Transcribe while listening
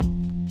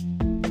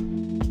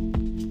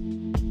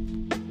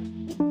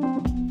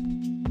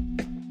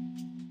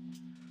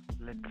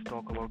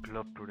about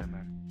love today,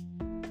 man.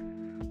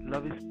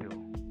 Love is pure,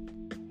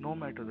 no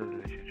matter the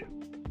relationship.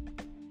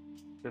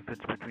 If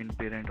it's between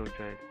parent or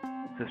child,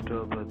 sister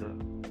or brother,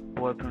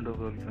 boyfriend or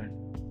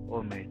girlfriend,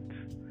 or mates.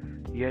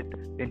 Yet,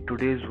 in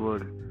today's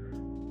world,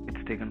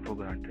 it's taken for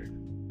granted.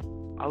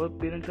 Our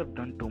parents have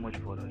done too much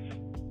for us.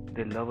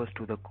 They love us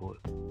to the core.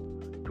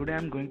 Today,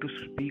 I'm going to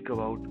speak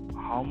about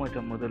how much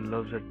a mother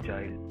loves her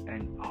child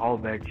and how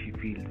bad she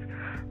feels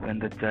when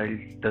the child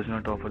does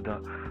not offer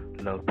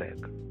the love back.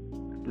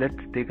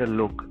 Let's take a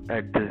look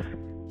at this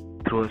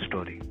through a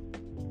story.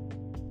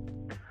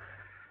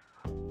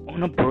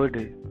 On a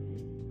birthday,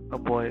 a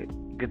boy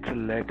gets a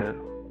letter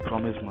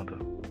from his mother.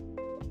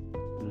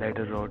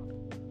 Letter wrote,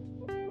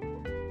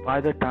 "By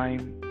the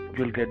time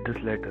you'll get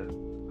this letter,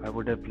 I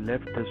would have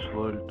left this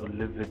world to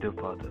live with your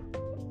father.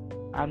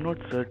 I'm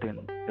not certain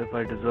if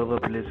I deserve a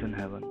place in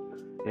heaven.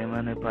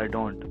 Even if I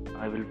don't,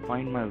 I will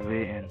find my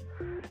way in,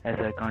 as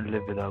I can't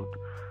live without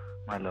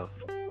my love.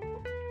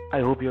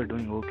 I hope you're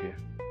doing okay.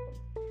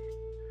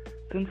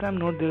 Since I'm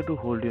not there to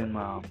hold you in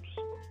my arms,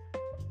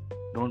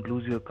 don't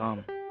lose your calm,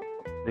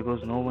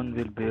 because no one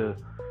will bear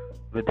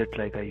with it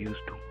like I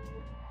used to.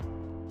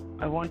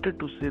 I wanted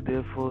to stay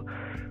there for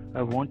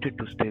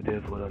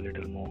a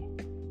little more,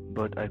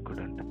 but I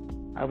couldn't.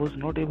 I was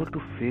not able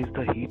to face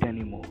the heat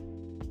anymore.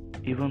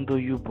 Even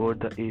though you bought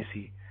the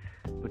AC,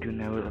 but you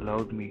never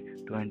allowed me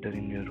to enter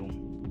in your room.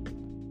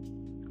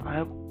 I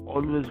have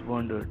always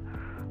wondered,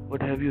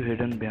 what have you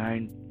hidden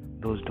behind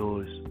those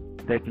doors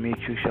that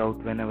makes you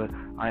shout whenever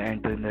I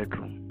enter in that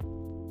room?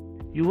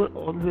 You were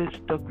always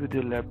stuck with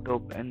your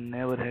laptop and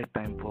never had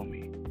time for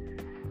me,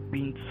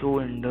 being so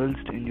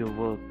indulged in your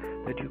work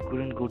that you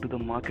couldn't go to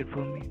the market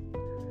for me.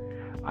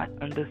 I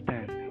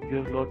understand you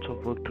have lots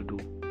of work to do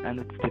and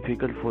it's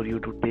difficult for you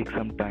to take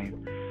some time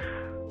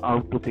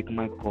out to pick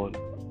my call.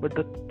 But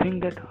the thing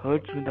that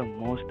hurts me the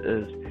most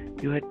is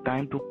you had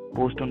time to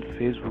post on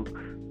Facebook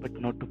but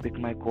not to pick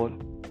my call.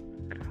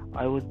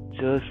 I was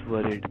just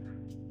worried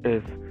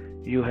if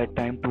you had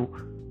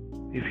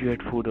if you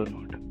had food or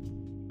not.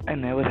 I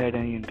never had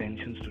any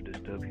intentions to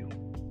disturb you.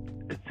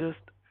 It's just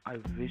I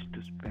wish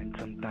to spend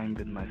some time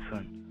with my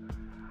son.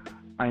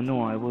 I know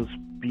I was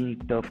being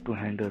tough to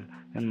handle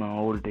in my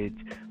old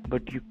age,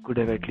 but you could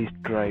have at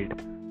least tried.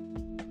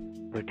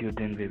 But you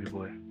didn't, baby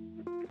boy.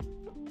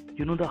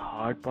 You know, the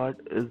hard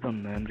part is the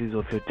memories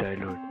of your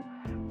childhood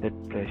that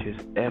flashes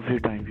every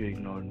time you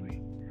ignored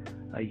me.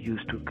 I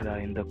used to cry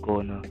in the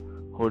corner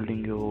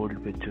holding your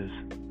old pictures.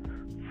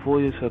 For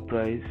your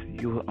surprise,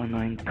 you were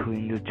annoying too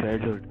in your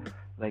childhood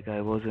like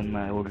I was in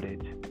my old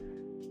age.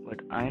 But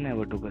I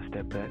never took a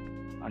step back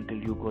until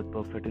you got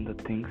perfect in the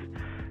things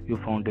you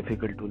found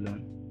difficult to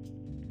learn.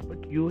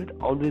 But you had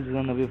always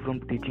run away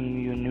from teaching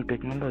me your new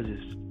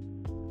technologies.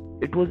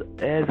 It was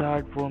as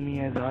hard for me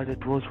as hard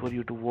it was for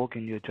you to walk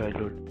in your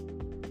childhood.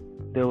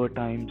 There were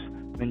times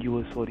when you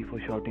were sorry for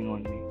shouting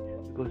on me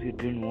because you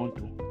didn't want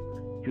to.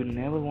 You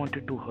never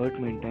wanted to hurt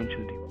me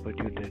intentionally, but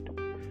you did.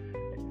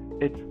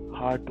 It's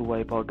hard to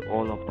wipe out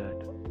all of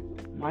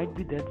that. Might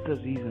be that's the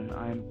reason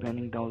I am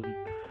penning down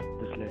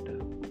this letter.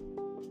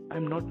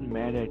 I'm not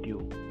mad at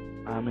you.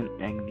 I'm in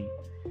agony.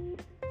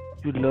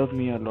 You love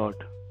me a lot,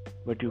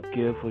 but you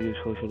care for your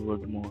social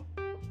world more.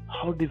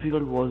 How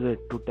difficult was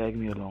it to tag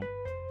me along?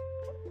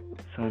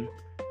 Son,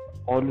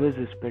 always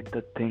respect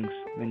the things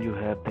when you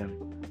have them,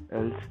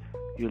 else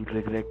you'll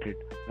regret it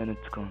when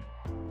it's gone.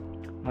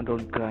 Now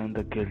don't cry in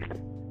the guilt.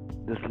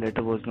 This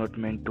letter was not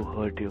meant to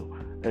hurt you.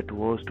 It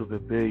was to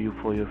prepare you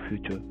for your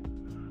future.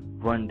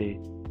 One day,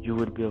 you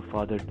will be a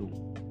father too.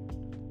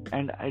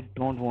 And I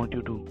don't want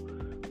you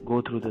to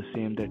go through the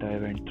same that I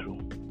went through.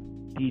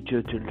 Teach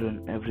your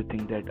children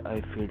everything that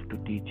I failed to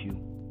teach you.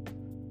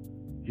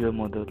 Your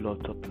mother,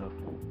 lots of love.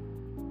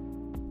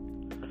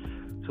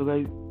 So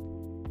guys,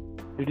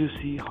 did you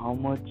see how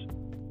much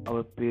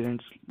our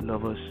parents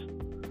love us?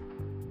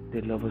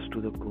 They love us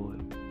to the core.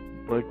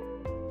 But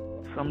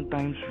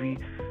sometimes we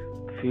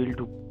fail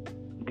to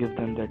give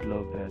them that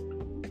love back.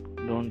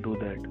 Don't do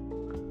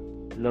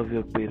that. Love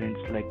your parents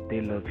like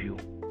they love you.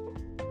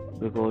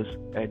 Because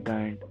at the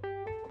end,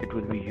 it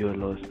will be your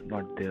loss,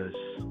 not theirs.